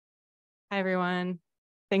Hi, everyone.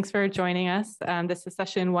 Thanks for joining us. This is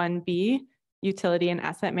session 1B, Utility and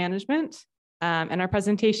Asset Management. And our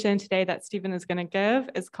presentation today that Stephen is going to give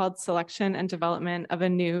is called Selection and Development of a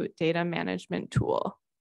New Data Management Tool.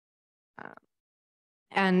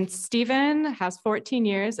 And Stephen has 14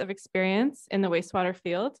 years of experience in the wastewater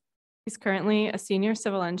field. He's currently a senior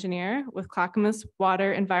civil engineer with Clackamas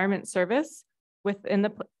Water Environment Service within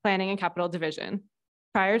the Planning and Capital Division.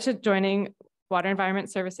 Prior to joining Water Environment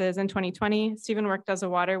Services in 2020, Stephen worked as a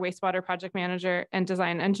water wastewater project manager and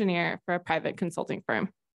design engineer for a private consulting firm.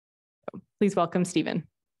 So please welcome Stephen.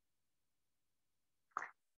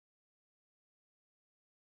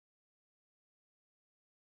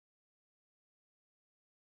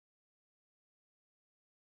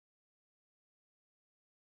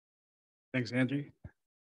 Thanks, Angie.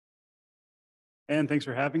 And thanks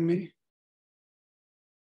for having me.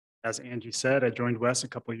 As Angie said, I joined WES a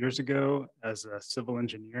couple of years ago as a civil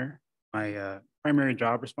engineer. My primary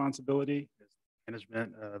job responsibility is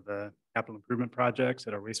management of capital improvement projects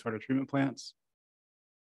at our wastewater treatment plants.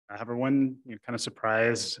 However, one kind of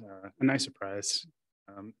surprise, a nice surprise,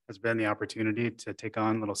 has been the opportunity to take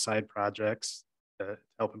on little side projects to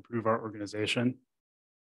help improve our organization.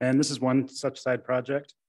 And this is one such side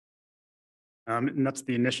project. And that's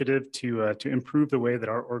the initiative to improve the way that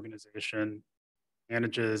our organization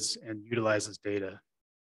manages and utilizes data.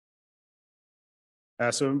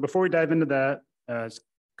 So before we dive into that, a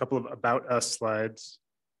couple of about us slides.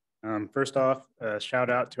 First off, shout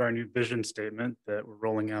out to our new vision statement that we're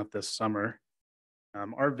rolling out this summer.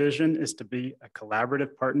 Our vision is to be a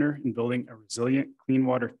collaborative partner in building a resilient, clean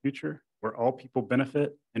water future where all people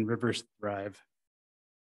benefit and rivers thrive.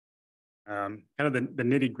 Kind of the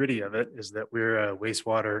nitty gritty of it is that we're a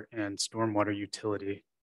wastewater and stormwater utility.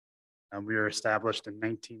 We were established in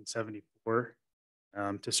 1974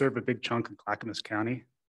 to serve a big chunk of Clackamas County.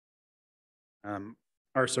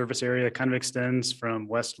 Our service area kind of extends from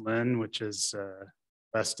West Lynn, which is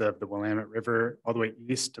west of the Willamette River, all the way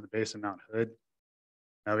east to the base of Mount Hood.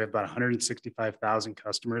 We have about 165,000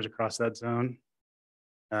 customers across that zone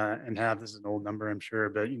and this is an old number, I'm sure,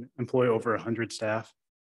 but employ over 100 staff.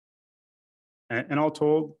 And all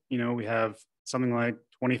told, we have something like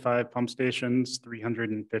 25 pump stations,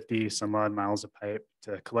 350 some odd miles of pipe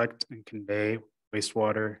to collect and convey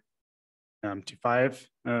wastewater to 5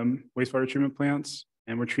 wastewater treatment plants.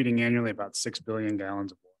 And we're treating annually about 6 billion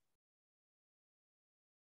gallons of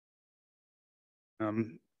water.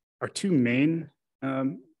 Our two main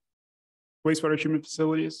wastewater treatment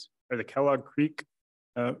facilities are the Kellogg Creek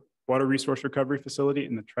Water Resource Recovery Facility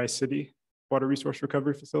and the Tri-City Water Resource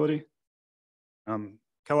Recovery Facility.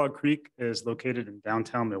 Kellogg Creek is located in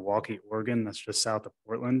downtown Milwaukee, Oregon. That's just south of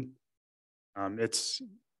Portland. It's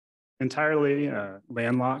entirely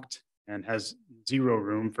landlocked and has zero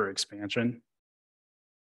room for expansion.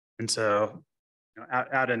 And so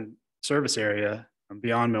out in service area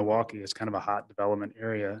beyond Milwaukee is kind of a hot development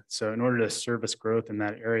area. So in order to service growth in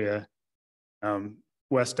that area,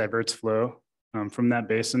 WES diverts flow from that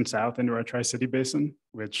basin south into our Tri-City Basin,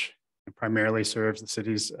 which primarily serves the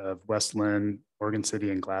cities of West Lynn, Oregon City,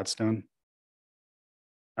 and Gladstone.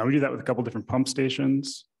 We do that with a couple different pump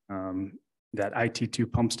stations. That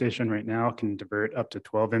IT2 pump station right now can divert up to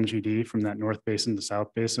 12 MGD from that north basin to south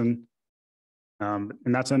basin. And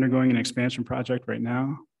that's undergoing an expansion project right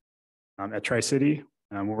now. At Tri-City,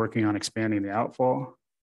 we're working on expanding the outfall.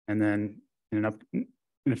 And then in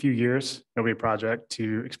a few years, there'll be a project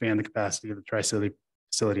to expand the capacity of the Tri-City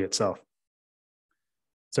facility itself.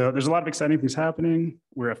 So there's a lot of exciting things happening.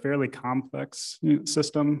 We're a fairly complex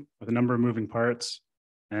system with a number of moving parts.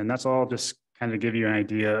 And that's all just kind of give you an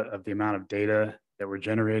idea of the amount of data that we're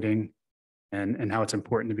generating and how it's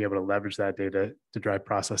important to be able to leverage that data to drive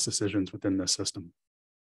process decisions within the system.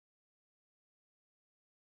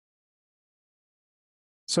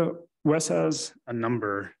 So WES has a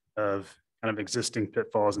number of kind of existing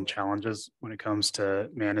pitfalls and challenges when it comes to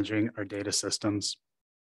managing our data systems.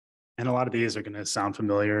 And a lot of these are going to sound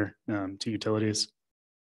familiar to utilities.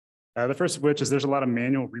 The first of which is there's a lot of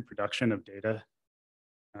manual reproduction of data.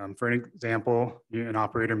 For an example, an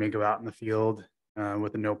operator may go out in the field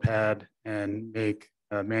with a notepad and make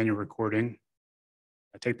a manual recording.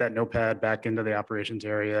 Take that notepad back into the operations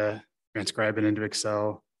area, transcribe it into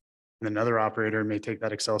Excel. And another operator may take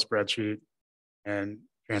that Excel spreadsheet and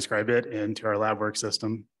transcribe it into our LabWorks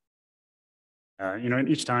system. And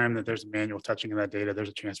each time that there's a manual touching of that data, there's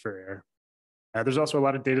a chance for error. There's also a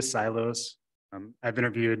lot of data silos. I've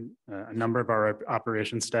interviewed a number of our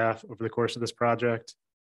operations staff over the course of this project,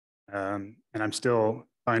 and I'm still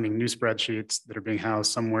finding new spreadsheets that are being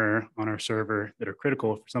housed somewhere on our server that are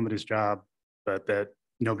critical for somebody's job, but that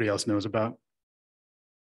nobody else knows about.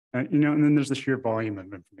 And then there's the sheer volume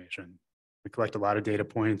of information. We collect a lot of data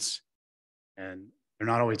points, and they're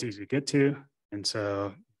not always easy to get to. And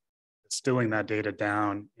so distilling that data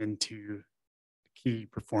down into a key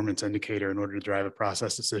performance indicator in order to drive a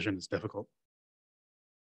process decision is difficult.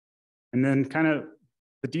 And then kind of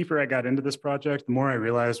the deeper I got into this project, the more I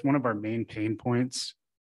realized one of our main pain points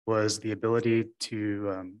was the ability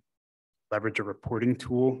to leverage a reporting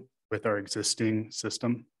tool with our existing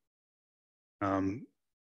system.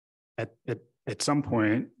 At some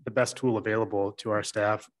point, the best tool available to our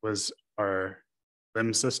staff was our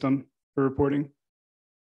LIMS system for reporting.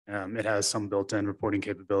 It has some built-in reporting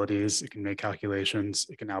capabilities. It can make calculations.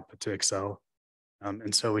 It can output to Excel.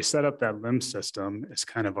 And so we set up that LIMS system as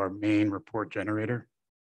kind of our main report generator.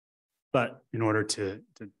 But in order to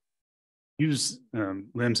use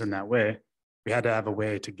LIMS in that way, we had to have a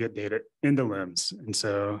way to get data into LIMS. And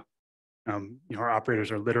so our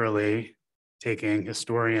operators are literally taking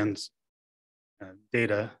historians'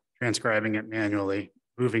 data, transcribing it manually,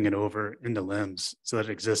 moving it over into LIMS so that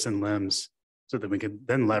it exists in LIMS, so that we can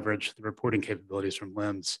then leverage the reporting capabilities from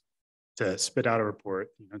LIMS to spit out a report,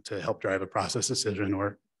 to help drive a process decision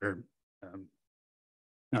or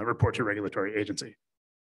report to a regulatory agency.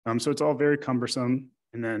 So it's all very cumbersome.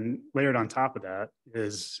 And then layered on top of that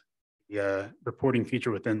is the reporting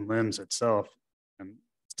feature within LIMS itself.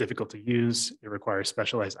 It's difficult to use. It requires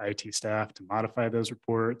specialized IT staff to modify those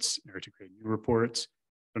reports or to create new reports.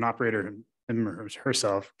 An operator, him or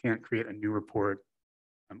herself, can't create a new report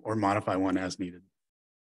or modify one as needed.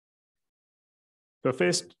 So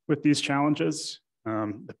faced with these challenges,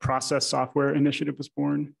 the Process Software Initiative was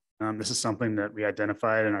born. This is something that we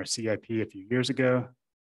identified in our CIP a few years ago.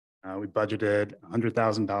 We budgeted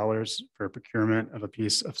 $100,000 for procurement of a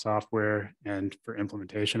piece of software and for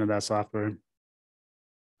implementation of that software.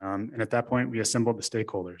 And at that point, we assembled the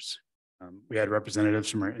stakeholders. We had representatives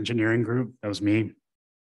from our engineering group, that was me,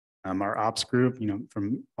 our ops group,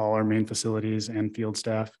 from all our main facilities and field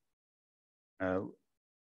staff,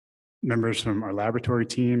 members from our laboratory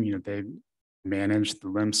team, they manage the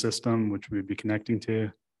LIMS system, which we would be connecting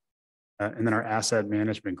to. And then our asset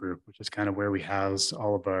management group, which is kind of where we house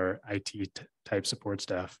all of our IT type support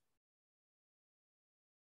staff.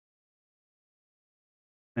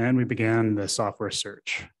 And we began the software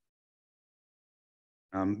search.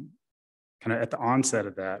 Kind of at the onset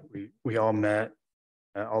of that, we all met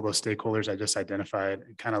all those stakeholders I just identified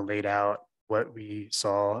and kind of laid out what we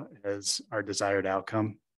saw as our desired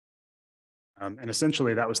outcome. And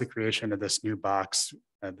essentially that was the creation of this new box,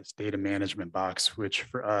 this data management box, which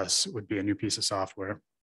for us would be a new piece of software.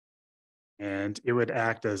 And it would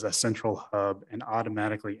act as a central hub and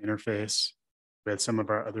automatically interface with some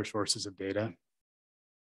of our other sources of data,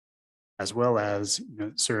 as well as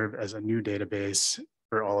serve as a new database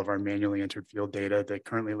for all of our manually entered field data that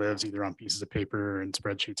currently lives either on pieces of paper or in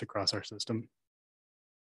spreadsheets across our system.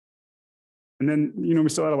 And then, we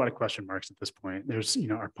still had a lot of question marks at this point. There's,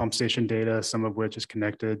 our pump station data, some of which is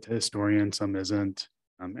connected to Historian, some isn't.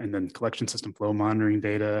 And then collection system flow monitoring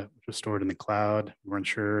data, which was stored in the cloud. We weren't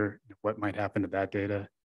sure what might happen to that data.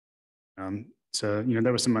 So,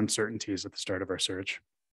 there was some uncertainties at the start of our search.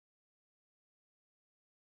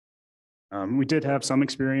 We did have some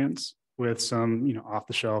experience with some,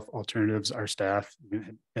 off-the-shelf alternatives. Our staff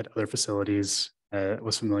at other facilities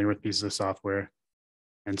was familiar with pieces of software.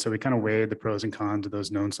 And so we kind of weighed the pros and cons of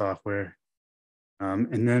those known software,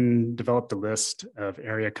 and then developed a list of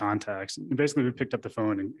area contacts. And basically, we picked up the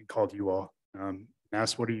phone and called you all, and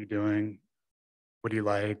asked, what are you doing? What do you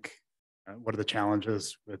like? What are the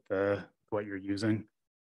challenges with what you're using?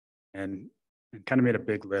 And kind of made a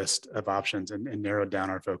big list of options and narrowed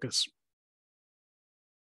down our focus.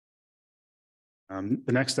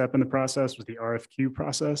 The next step in the process was the RFQ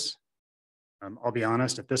process. I'll be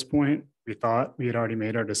honest, at this point, we thought we had already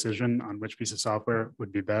made our decision on which piece of software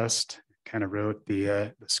would be best. Kind of wrote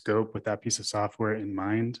the scope with that piece of software in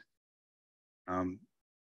mind. And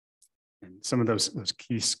some of those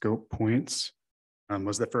key scope points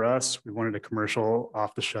was that for us, we wanted a commercial,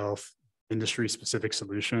 off-the-shelf, industry-specific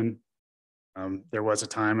solution. There was a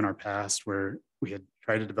time in our past where we had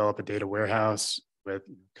tried to develop a data warehouse with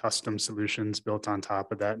custom solutions built on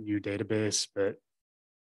top of that new database, but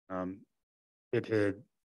it had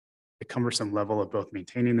a cumbersome level of both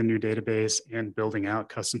maintaining the new database and building out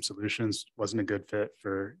custom solutions wasn't a good fit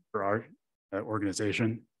for our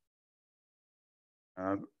organization.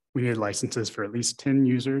 We needed licenses for at least 10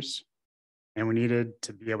 users, and we needed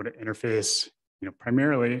to be able to interface,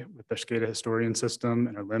 primarily with the SCADA Historian system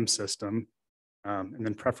and our LIMS system, and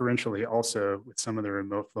then preferentially also with some of the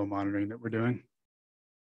remote flow monitoring that we're doing.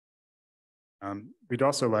 We'd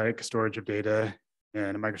also like storage of data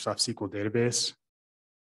in a Microsoft SQL database.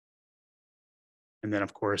 And then,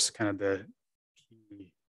 of course, kind of the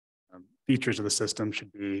key features of the system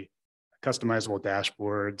should be customizable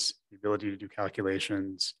dashboards, the ability to do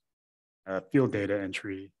calculations, field data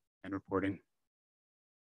entry, and reporting.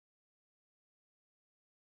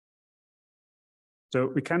 So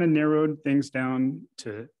we kind of narrowed things down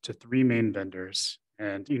to three main vendors.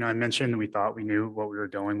 And, I mentioned we thought we knew what we were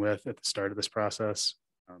going with at the start of this process.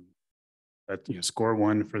 But, score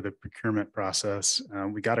one for the procurement process.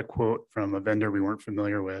 We got a quote from a vendor we weren't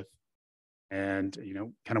familiar with. And,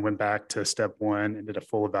 kind of went back to step one and did a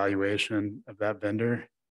full evaluation of that vendor.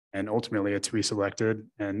 And ultimately, it's we selected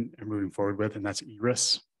and are moving forward with, and that's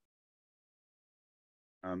ERIS.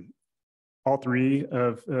 All three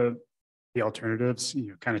of the alternatives,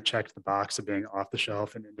 kind of checked the box of being off the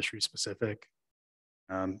shelf and industry specific.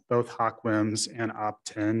 Both HawkWIMS and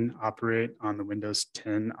Opt10 operate on the Windows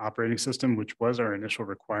 10 operating system, which was our initial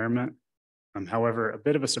requirement. However, a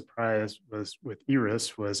bit of a surprise was with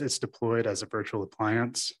ERIS was it's deployed as a virtual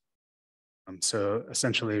appliance. So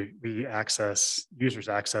essentially, users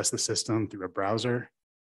access the system through a browser,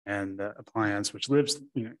 and the appliance, which lives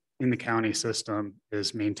in the county system,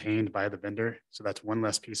 is maintained by the vendor. So that's one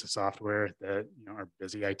less piece of software that our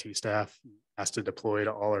busy IT staff has to deploy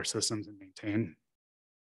to all our systems and maintain,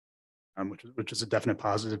 which is a definite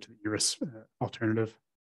positive to the ERIS alternative.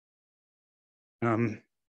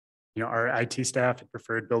 Our IT staff had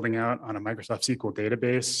preferred building out on a Microsoft SQL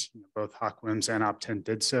database. Both HawkWIMS and Opt10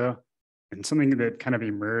 did so. And something that kind of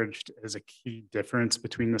emerged as a key difference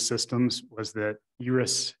between the systems was that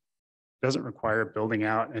ERIS doesn't require building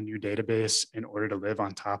out a new database in order to live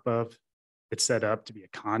on top of. It's set up to be a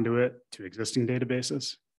conduit to existing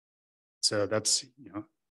databases. So that's,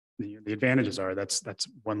 the advantages are that's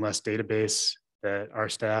one less database that our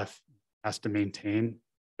staff has to maintain,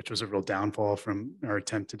 which was a real downfall from our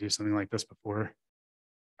attempt to do something like this before.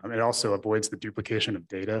 It also avoids the duplication of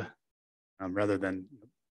data rather than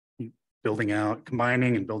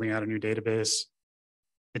combining and building out a new database.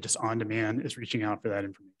 It just on demand is reaching out for that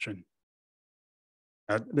information.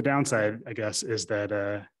 The downside, I guess, is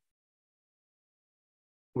that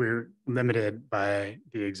we're limited by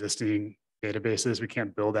the existing databases. We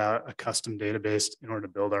can't build out a custom database in order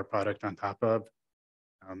to build our product on top of.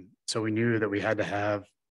 So we knew that we had to have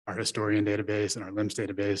our historian database and our LIMS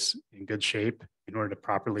database in good shape in order to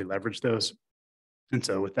properly leverage those. And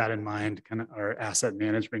so with that in mind, kind of our asset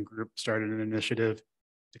management group started an initiative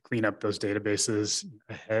to clean up those databases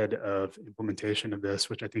ahead of implementation of this,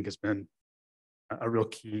 which I think has been a real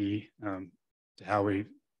key to how we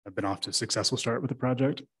have been off to a successful start with the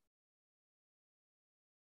project.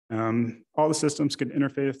 All the systems could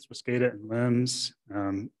interface with SCADA and LIMS.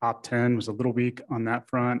 Opt10 was a little weak on that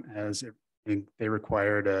front, as they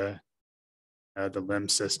required the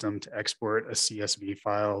LIMS system to export a CSV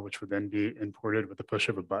file, which would then be imported with the push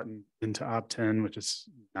of a button into Opt10, which is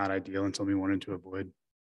not ideal and something we wanted to avoid.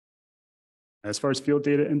 As far as field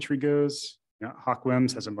data entry goes,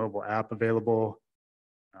 HawkWIMS has a mobile app available.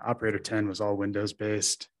 Operator 10 was all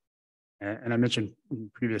Windows-based. And I mentioned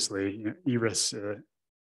previously, ERIS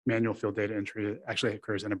manual field data entry actually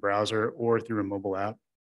occurs in a browser or through a mobile app.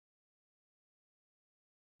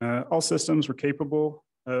 All systems were capable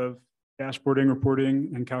of dashboarding,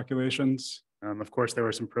 reporting, and calculations. Of course, there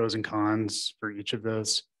were some pros and cons for each of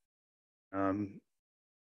those.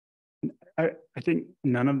 I think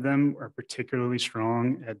none of them are particularly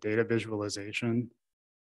strong at data visualization.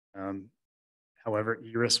 However,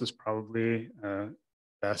 ERIS was probably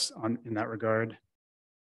best in that regard.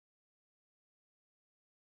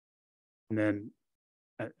 And then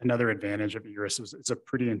another advantage of ERIS is it's a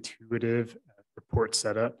pretty intuitive report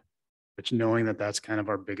setup, which, knowing that that's kind of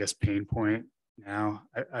our biggest pain point now,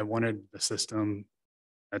 I wanted the system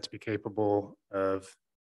to be capable of,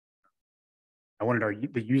 I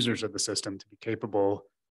wanted the users of the system to be capable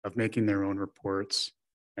of making their own reports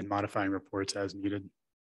and modifying reports as needed.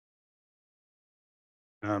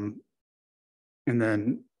 And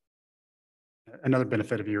then another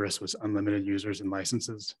benefit of ERIS was unlimited users and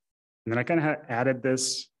licenses. And then I kind of added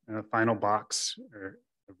this final box or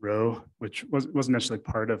row, which wasn't necessarily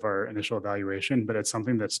part of our initial evaluation, but it's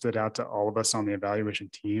something that stood out to all of us on the evaluation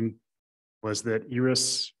team, was that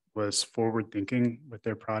ERIS was forward thinking with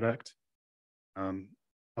their product.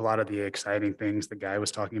 A lot of the exciting things the guy was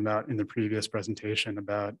talking about in the previous presentation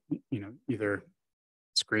about, either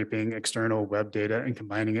scraping external web data and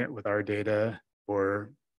combining it with our data, or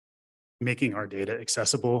making our data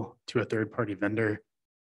accessible to a third-party vendor,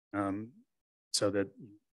 so that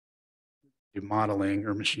do modeling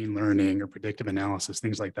or machine learning or predictive analysis,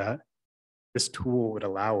 things like that. this tool would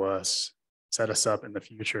allow us, set us up in the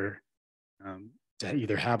future to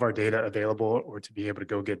either have our data available or to be able to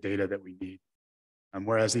go get data that we need.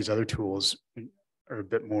 Whereas these other tools are a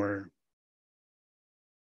bit more,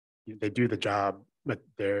 they do the job, but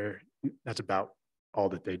that's about all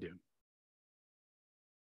that they do.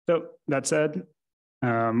 So that said,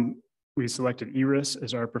 we selected ERIS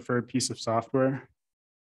as our preferred piece of software,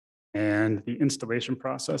 and the installation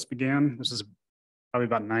process began. This is probably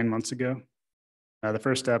about 9 months ago. The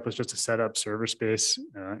first step was just to set up server space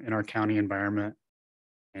in our county environment,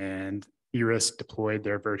 and ERIS deployed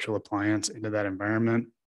their virtual appliance into that environment.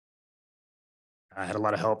 I had a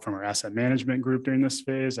lot of help from our asset management group during this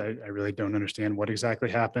phase. I really don't understand what exactly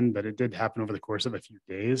happened, but it did happen over the course of a few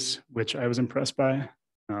days, which I was impressed by.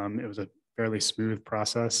 It was a fairly smooth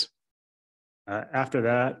process. After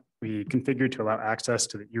that, we configured to allow access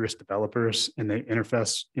to the ERIS developers, and they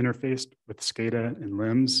interfaced with SCADA and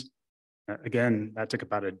LIMS. Again, that took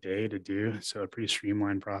about a day to do, so a pretty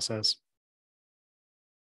streamlined process.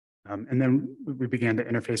 And then we began to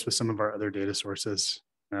interface with some of our other data sources,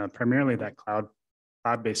 primarily that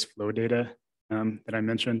cloud-based flow data that I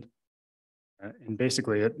mentioned. And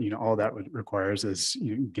basically, all that requires is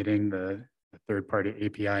getting the third-party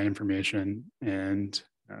API information and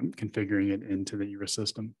configuring it into the ERIS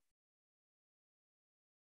system.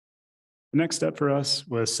 The next step for us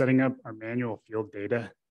was setting up our manual field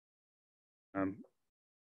data. There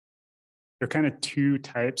are kind of two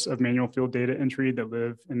types of manual field data entry that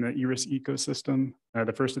live in the ERIS ecosystem.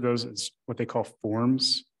 The first of those is what they call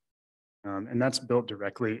forms. And that's built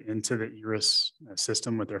directly into the ERIS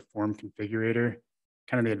system with their form configurator.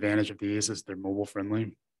 Kind of the advantage of these is they're mobile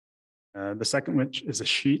friendly. The second, which is a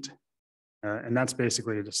sheet. And that's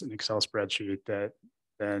basically just an Excel spreadsheet that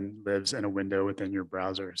then lives in a window within your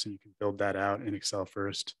browser. So you can build that out in Excel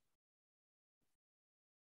first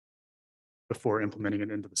before implementing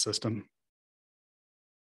it into the system.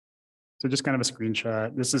 So just kind of a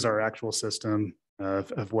screenshot. This is our actual system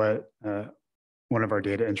of what one of our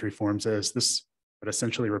data entry forms is. This would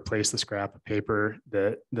essentially replace the scrap of paper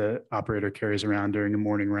that the operator carries around during the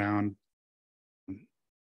morning round.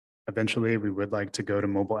 Eventually, we would like to go to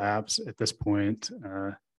mobile apps. At this point,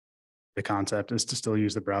 the concept is to still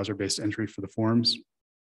use the browser-based entry for the forms.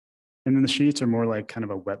 And then the sheets are more like kind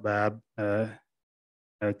of a wet lab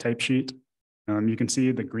type sheet. You can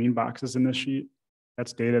see the green boxes in this sheet.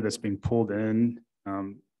 That's data that's being pulled in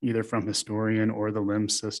either from Historian or the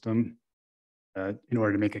LIMS system in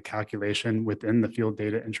order to make a calculation within the field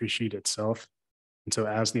data entry sheet itself. And so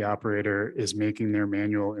as the operator is making their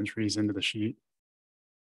manual entries into the sheet,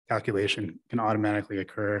 calculation can automatically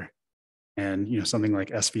occur. And something like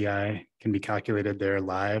SVI can be calculated there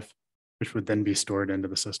live, which would then be stored into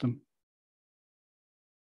the system.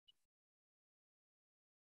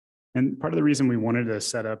 And part of the reason we wanted to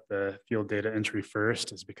set up the field data entry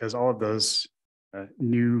first is because all of those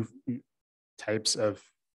new types of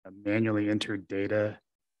manually entered data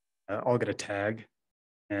all get a tag,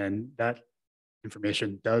 and that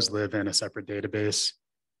information does live in a separate database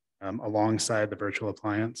alongside the virtual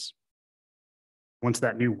appliance. Once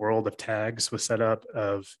that new world of tags was set up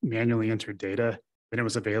of manually entered data, then it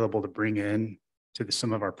was available to bring in to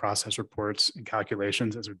some of our process reports and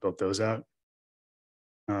calculations as we built those out.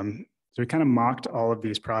 So we kind of mocked all of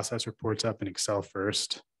these process reports up in Excel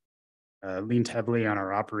first, leaned heavily on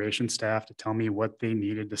our operations staff to tell me what they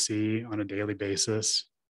needed to see on a daily basis.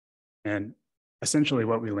 And essentially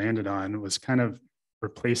what we landed on was kind of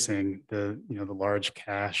replacing the large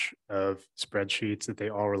cache of spreadsheets that they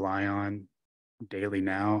all rely on daily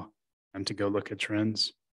now to go look at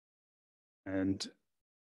trends. And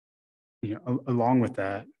along with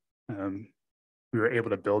that, we were able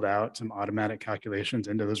to build out some automatic calculations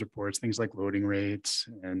into those reports, things like loading rates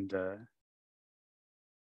and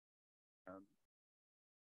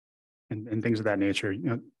things of that nature.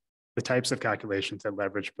 The types of calculations that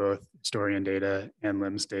leverage both Historian data and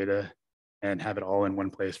LIMS data and have it all in one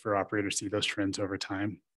place for operators to see those trends over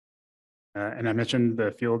time. And I mentioned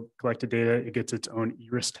the field collected data, it gets its own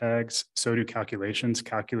ERIS tags. So do calculations.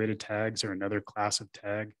 Calculated tags are another class of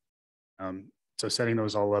tag. So setting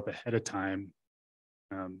those all up ahead of time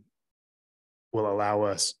will allow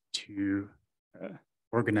us to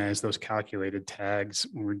organize those calculated tags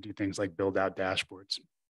when we do things like build out dashboards.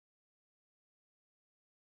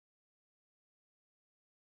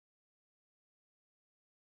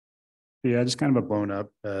 Yeah, just kind of a blown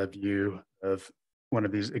up view of one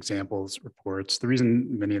of these examples reports. The reason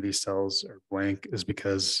many of these cells are blank is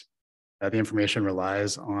because the information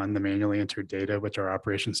relies on the manually entered data, which our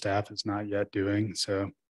operations staff is not yet doing.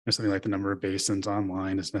 So something like the number of basins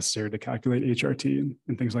online is necessary to calculate HRT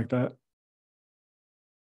and things like that.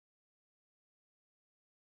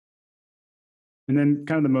 And then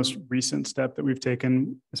kind of the most recent step that we've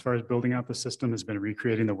taken as far as building out the system has been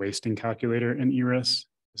recreating the wasting calculator in ERIS.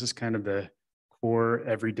 This is kind of the core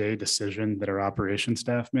everyday decision that our operations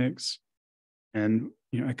staff makes. And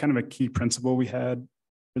kind of a key principle we had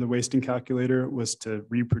for the wasting calculator was to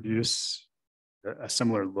reproduce a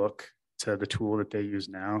similar look to the tool that they use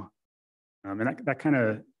now. And that kind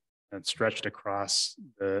of stretched across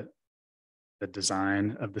the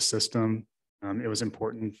design of the system. It was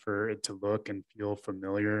important for it to look and feel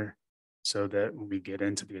familiar so that when we get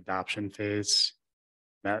into the adoption phase,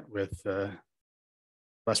 met with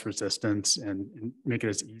less resistance and make it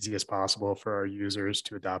as easy as possible for our users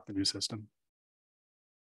to adopt the new system.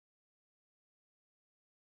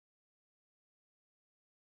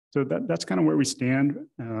 So that's kind of where we stand,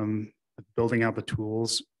 building out the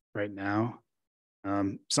tools right now.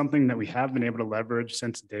 Something that we have been able to leverage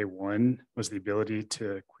since day one was the ability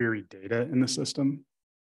to query data in the system.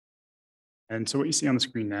 And so what you see on the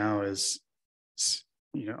screen now is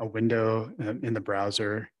a window in the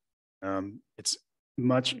browser. It's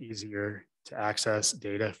much easier to access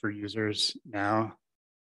data for users now.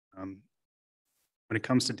 When it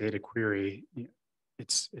comes to data query,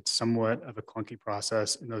 it's somewhat of a clunky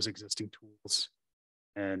process in those existing tools,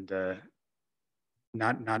 and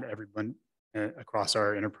not everyone across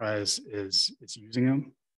our enterprise is using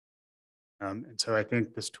them. And so I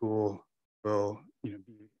think this tool will be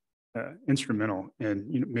instrumental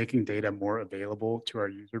in making data more available to our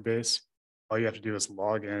user base. All you have to do is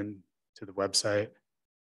log in to the website,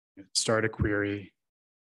 start a query,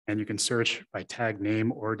 and you can search by tag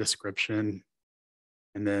name or description,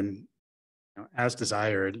 and then as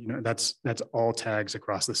desired, that's all tags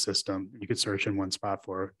across the system. You could search in one spot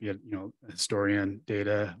for, be it historian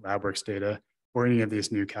data, LabWorks data, or any of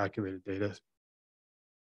these new calculated data.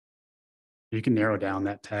 You can narrow down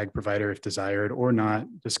that tag provider if desired, or not.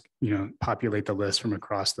 Just populate the list from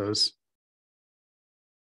across those.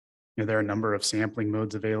 There are a number of sampling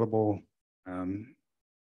modes available. One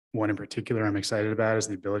in particular I'm excited about is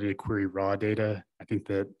the ability to query raw data. I think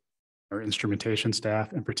that our instrumentation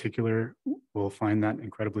staff in particular will find that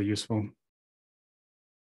incredibly useful.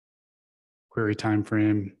 Query time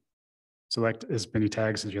frame, select as many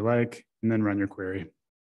tags as you like, and then run your query.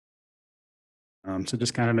 So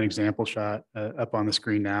just kind of an example shot up on the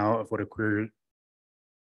screen now of what a query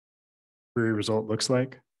result looks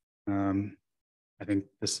like. I think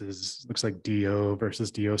this looks like DO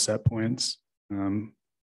versus DO set points.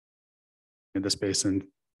 This basin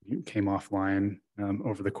came offline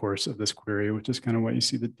over the course of this query, which is kind of why you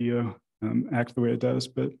see the DO act the way it does.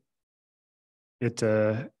 But it's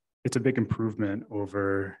a big improvement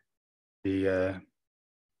over the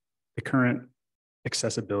current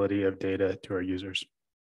accessibility of data to our users.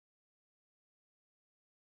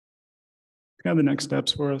 Kind of the next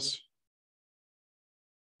steps for us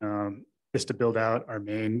is to build out our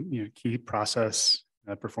main key process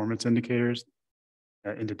performance indicators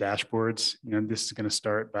into dashboards. This is going to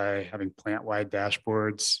start by having plant-wide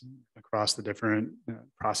dashboards across the different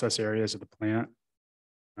process areas of the plant.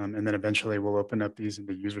 And then eventually we'll open up these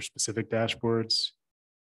into user-specific dashboards.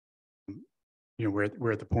 We're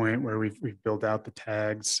at the point where we've built out the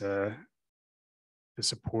tags to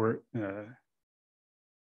support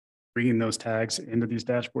bringing those tags into these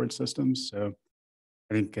dashboard systems. So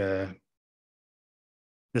I think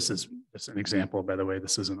this is an example, by the way.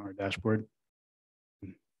 This isn't our dashboard.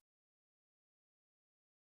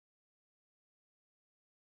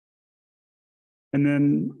 And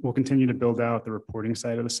then we'll continue to build out the reporting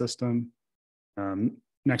side of the system.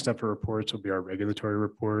 Next up for reports will be our regulatory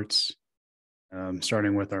reports,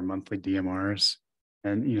 starting with our monthly DMRs.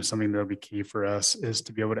 And something that'll be key for us is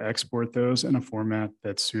to be able to export those in a format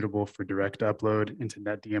that's suitable for direct upload into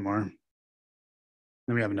NetDMR.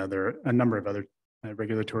 Then we have a number of other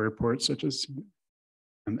regulatory reports, such as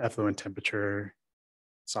effluent temperature,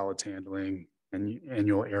 solids handling, and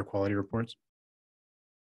annual air quality reports.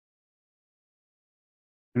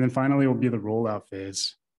 And then finally will be the rollout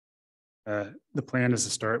phase. The plan is to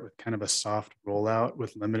start with kind of a soft rollout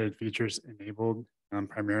with limited features enabled,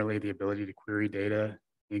 primarily the ability to query data.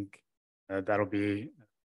 I think that'll be,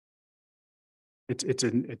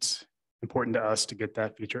 it's important to us to get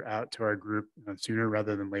that feature out to our group sooner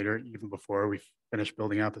rather than later, even before we finish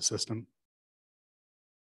building out the system. And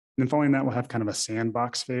then following that, we'll have kind of a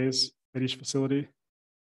sandbox phase at each facility.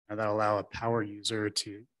 That'll allow a power user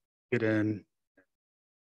to get in,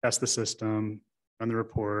 test the system, run the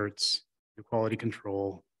reports, do quality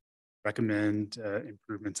control, recommend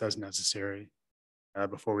improvements as necessary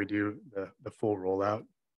before we do the full rollout.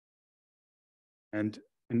 And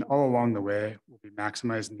And all along the way, we'll be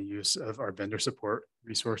maximizing the use of our vendor support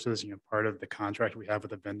resources. Part of the contract we have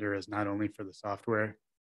with the vendor is not only for the software,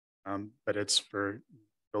 but it's for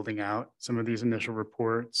building out some of these initial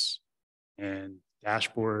reports and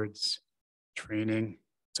dashboards, training.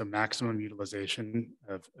 So maximum utilization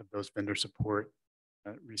of those vendor support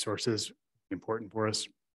resources is important for us.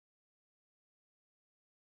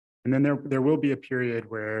 And then there will be a period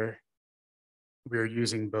where we're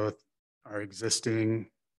using both our existing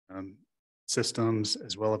systems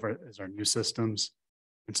as well as our new systems.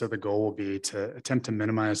 And so the goal will be to attempt to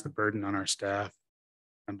minimize the burden on our staff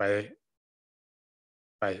and by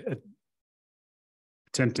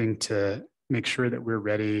attempting to make sure that we're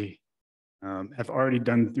ready, have already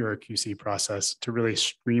done through our QC process to really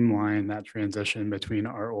streamline that transition between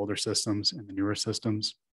our older systems and the newer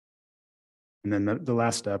systems. And then the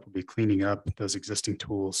last step will be cleaning up those existing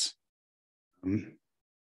tools.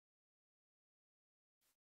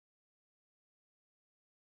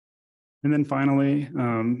 And then finally,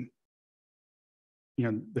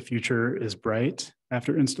 the future is bright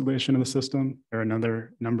after installation of the system. There are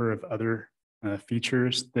another number of other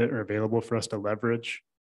features that are available for us to leverage.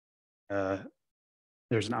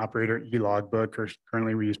 There's an operator e-logbook, or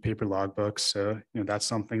currently we use paper logbooks. So, that's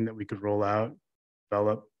something that we could roll out,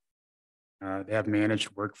 develop. They have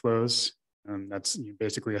managed workflows. That's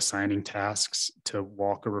basically assigning tasks to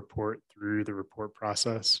walk a report through the report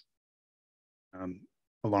process.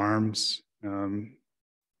 Alarms, and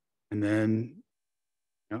then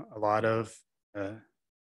a lot of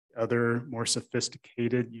other more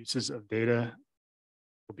sophisticated uses of data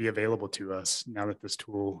will be available to us now that this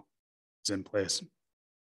tool is in place.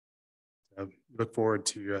 So look forward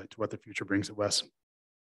to what the future brings at Wes.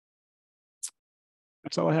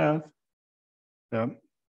 That's all I have. So, are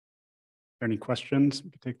there any questions?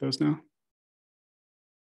 We can take those now.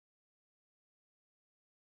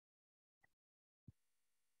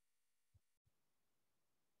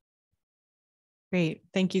 Great.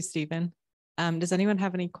 Thank you, Stephen. Does anyone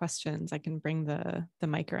have any questions? I can bring the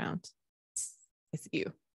mic around. It's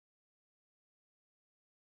you.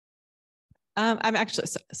 I'm actually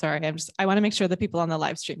sorry. I want to make sure that people on the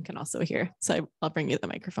live stream can also hear. So I'll bring you the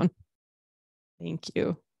microphone. Thank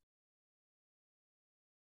you.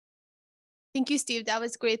 Thank you, Steve. That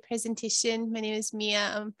was a great presentation. My name is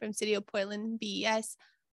Mia. I'm from City of Portland, BES.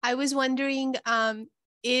 I was wondering,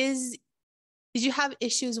 did you have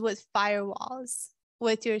issues with firewalls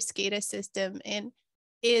with your SCADA system? And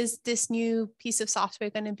is this new piece of software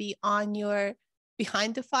going to be on your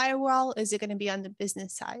behind the firewall? Or is it going to be on the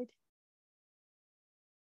business side?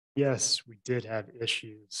 Yes, we did have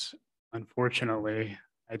issues. Unfortunately,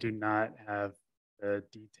 I do not have the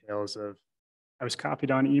details of, I was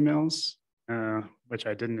copied on emails, which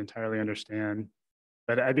I didn't entirely understand,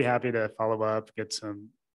 but I'd be happy to follow up, get some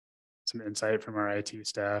insight from our IT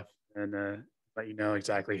staff, and let you know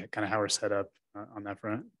exactly kind of how we're set up on that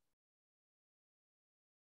front.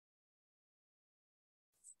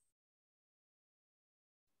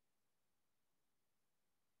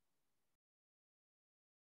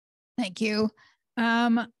 Thank you.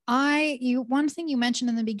 One thing you mentioned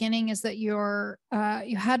in the beginning is that you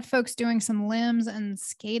had folks doing some LIMS and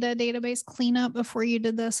SCADA database cleanup before you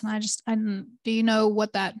did this, and do you know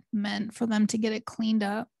what that meant for them to get it cleaned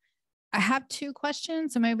up? I have two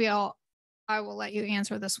questions, so maybe I will let you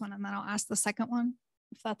answer this one, and then I'll ask the second one,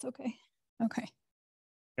 if that's okay. Okay.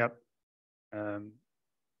 Yep. I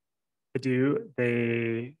do.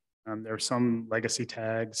 There are some legacy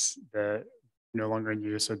tags that no longer in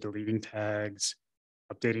use, so deleting tags,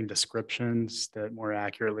 updating descriptions that more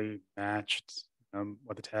accurately matched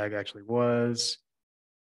what the tag actually was.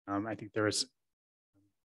 I think there was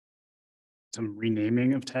some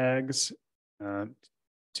renaming of tags to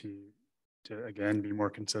again be more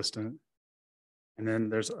consistent. And then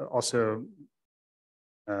there's also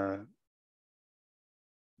there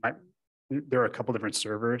are a couple different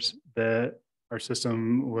servers that our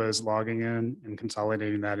system was logging in, and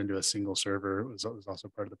consolidating that into a single server was also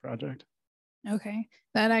part of the project. Okay,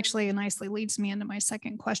 that actually nicely leads me into my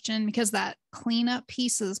second question, because that cleanup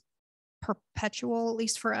piece is perpetual, at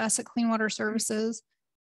least for us at Clean Water Services.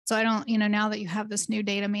 So I don't, now that you have this new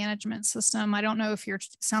data management system, I don't know if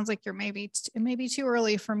sounds like it may be too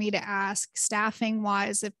early for me to ask staffing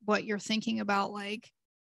wise, if what you're thinking about, like,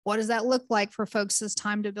 what does that look like for folks'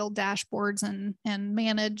 time to build dashboards and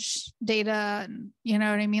manage data? And you know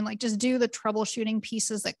what I mean? Like, just do the troubleshooting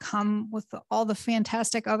pieces that come with all the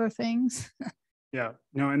fantastic other things. Yeah,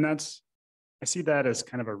 no, and I see that as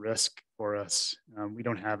kind of a risk for us. We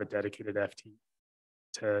don't have a dedicated FT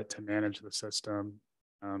to manage the system.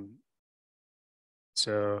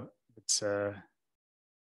 So it's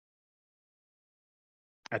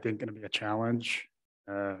I think, going to be a challenge.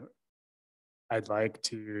 I'd like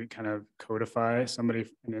to kind of codify somebody,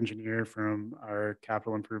 an engineer from our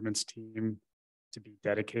capital improvements team, to be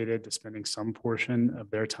dedicated to spending some portion of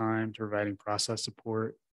their time to providing process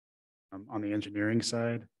support on the engineering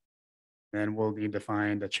side. Then we'll need to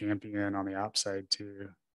find a champion on the ops side too,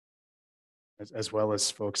 as well as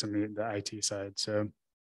folks on the IT side. So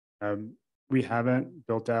we haven't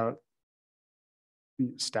built out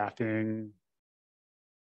staffing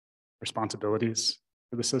responsibilities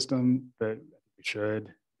for the system, but we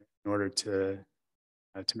should in order to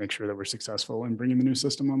make sure that we're successful in bringing the new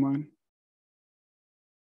system online.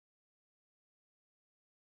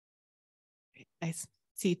 I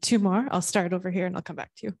see two more. I'll start over here and I'll come back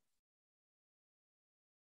to you.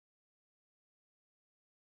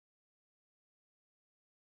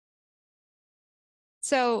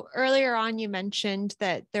 So earlier on, you mentioned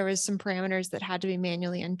that there was some parameters that had to be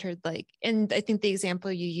manually entered, like, and I think the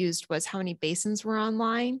example you used was how many basins were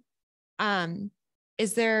online.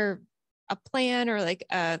 Is there a plan or like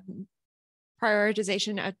a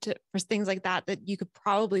prioritization for things like that, that you could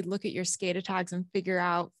probably look at your SCADA tags and figure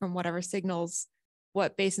out from whatever signals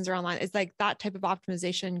what basins are online? Is like that type of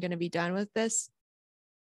optimization going to be done with this?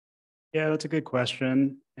 Yeah, that's a good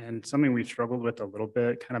question, and something we've struggled with a little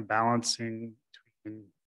bit, kind of balancing between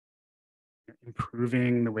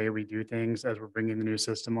improving the way we do things as we're bringing the new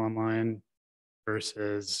system online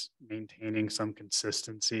versus maintaining some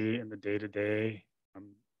consistency in the day-to-day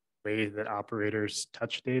way that operators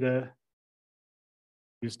touch data,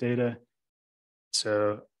 use data.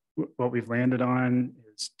 So what we've landed on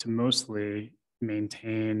is to mostly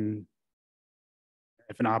maintain,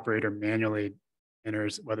 if an operator manually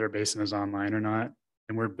enters whether a basin is online or not,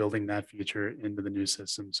 and we're building that feature into the new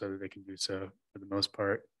system so that they can do so for the most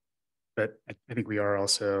part. But I think we are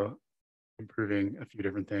also improving a few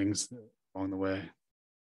different things along the way.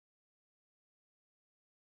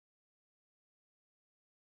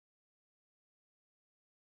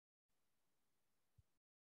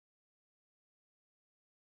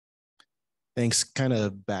 Thanks. Kind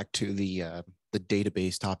of back to the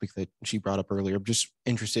database topic that she brought up earlier. I'm just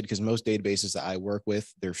interested because most databases that I work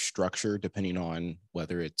with, they're structured depending on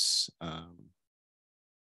whether it's a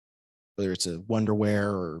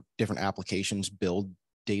Wonderware or different applications build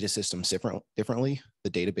data systems differently.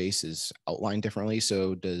 The database is outlined differently.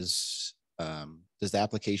 So does the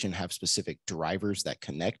application have specific drivers that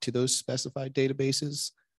connect to those specified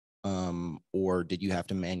databases? Or did you have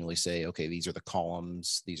to manually say, okay, these are the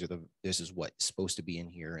columns, this is what's supposed to be in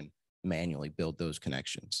here, and manually build those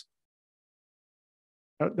connections?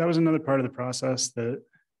 That was another part of the process that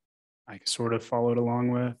I sort of followed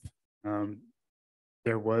along with.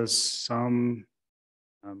 There was some,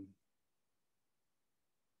 I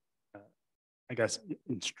guess,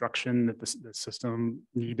 instruction that the system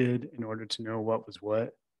needed in order to know what was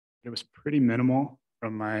what. It was pretty minimal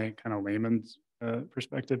from my kind of layman's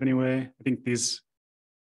perspective anyway. I think these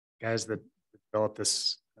guys that developed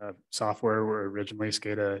this software were originally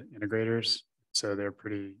SCADA integrators, so they're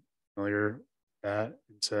pretty familiar with that.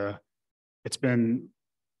 And so it's been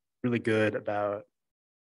really good about,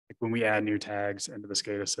 like, when we add new tags into the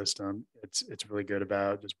SCADA system, it's really good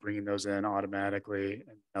about just bringing those in automatically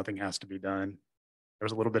and nothing has to be done. There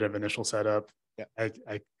was a little bit of initial setup. Yeah, I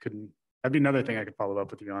couldn't, that'd be another thing I could follow up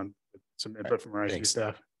with you on, with some input from our IT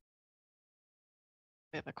staff.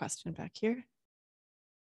 We have a question back here.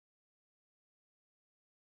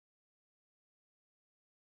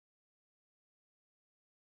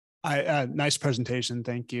 Nice presentation.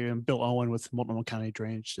 Thank you. I'm Bill Owen with Multnomah County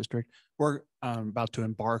Drainage District. We're about to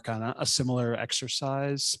embark on a similar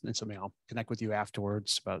exercise, and so I'll connect with you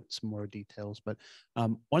afterwards about some more details. But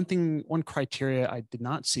one criteria I did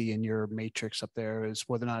not see in your matrix up there is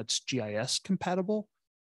whether or not it's GIS compatible.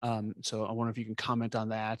 So I wonder if you can comment on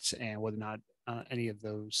that and whether or not any of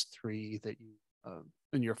those three that you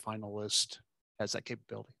in your final list has that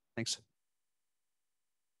capability. Thanks.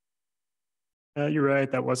 You're right.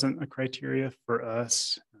 That wasn't a criteria for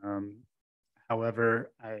us.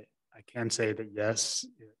 However, I can say that yes,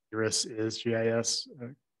 URIS is GIS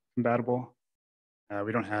compatible.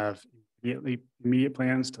 We don't have immediate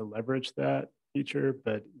plans to leverage that feature,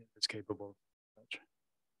 but it's capable of such.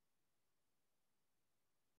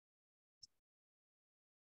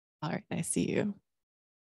 All right, I see you.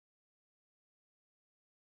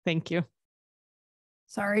 Thank you.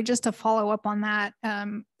 Sorry, just to follow up on that,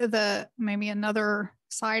 maybe another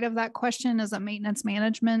side of that question is a maintenance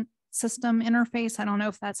management system interface. I don't know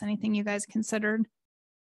if that's anything you guys considered.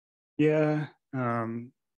 Yeah, we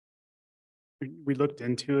looked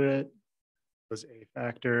into it. It was a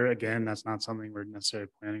factor. Again, that's not something we're necessarily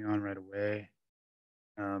planning on right away.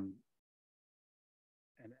 And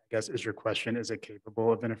I guess is your question, is it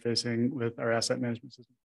capable of interfacing with our asset management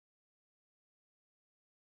system?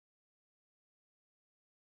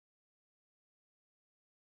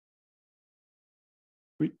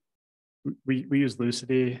 We use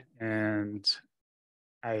Lucity, and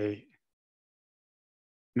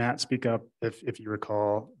Matt, speak up if you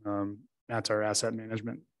recall. Matt's our asset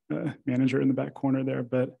management manager in the back corner there,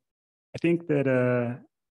 but I think that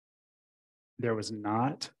there was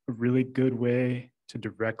not a really good way to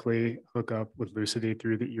directly hook up with Lucity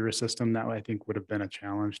through the ERA system. That I think would have been a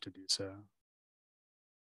challenge to do so.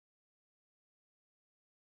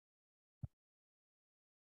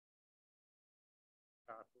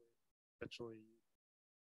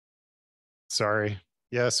 Sorry.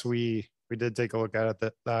 Yes, we did take a look at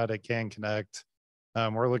it, that it can connect.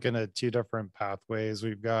 We're looking at 2 different pathways.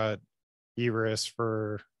 We've got ERIS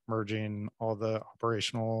for merging all the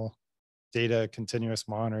operational data, continuous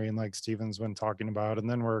monitoring like Steven's been talking about. And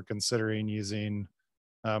then we're considering using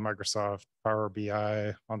Microsoft Power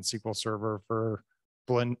BI on SQL Server for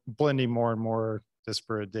blending more and more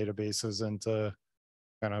disparate databases into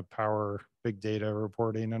kind of power big data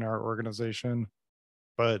reporting in our organization.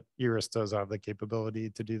 But ERIS does have the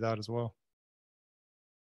capability to do that as well.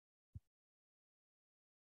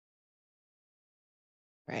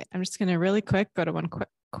 Right. I'm just going to really quick go to one quick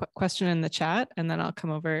question in the chat, and then I'll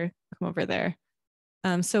come over there.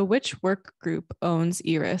 So which work group owns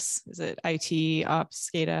ERIS? Is it IT, Ops,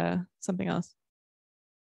 SCADA, something else?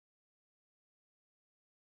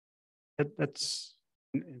 That's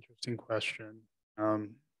an interesting question.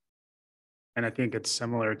 And I think it's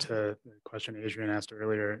similar to the question Adrian asked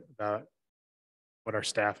earlier about what our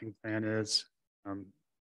staffing plan is.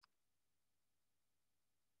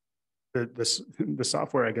 The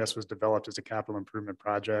software, I guess, was developed as a capital improvement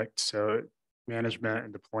project. So management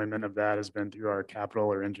and deployment of that has been through our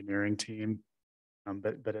capital or engineering team.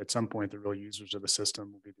 But at some point, the real users of the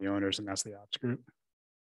system will be the owners, and that's the ops group.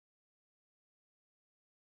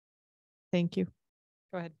 Thank you.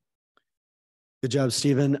 Go ahead. Good job,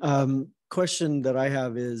 Stephen. Question that I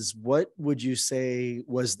have is, what would you say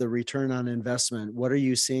was the return on investment? What are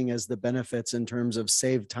you seeing as the benefits in terms of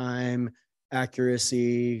save time,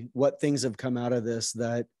 accuracy? What things have come out of this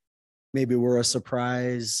that maybe were a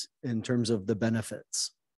surprise in terms of the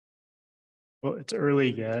benefits? Well, it's early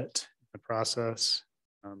yet in the process.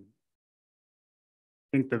 I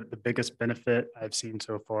think the biggest benefit I've seen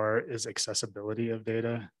so far is accessibility of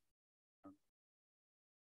data.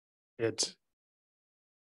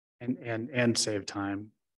 And save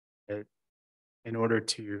time. In order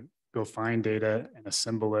to go find data and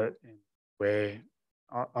assemble it in a way,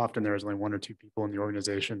 often there's only 1 or 2 people in the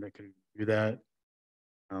organization that can do that.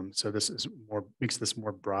 So this is makes this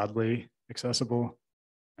more broadly accessible,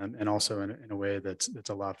 and also in a way that's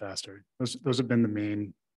a lot faster. Those have been the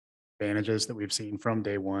main advantages that we've seen from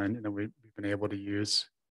day one, and that we've been able to use.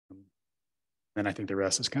 And I think the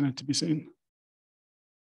rest is kind of to be seen.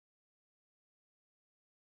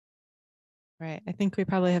 Right. I think we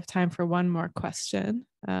probably have time for one more question.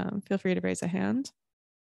 Feel free to raise a hand.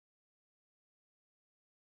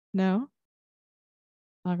 No?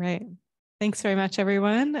 All right. Thanks very much,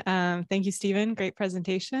 everyone. Thank you, Stephen. Great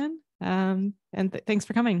presentation. And thanks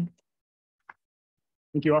for coming.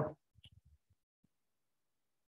 Thank you all.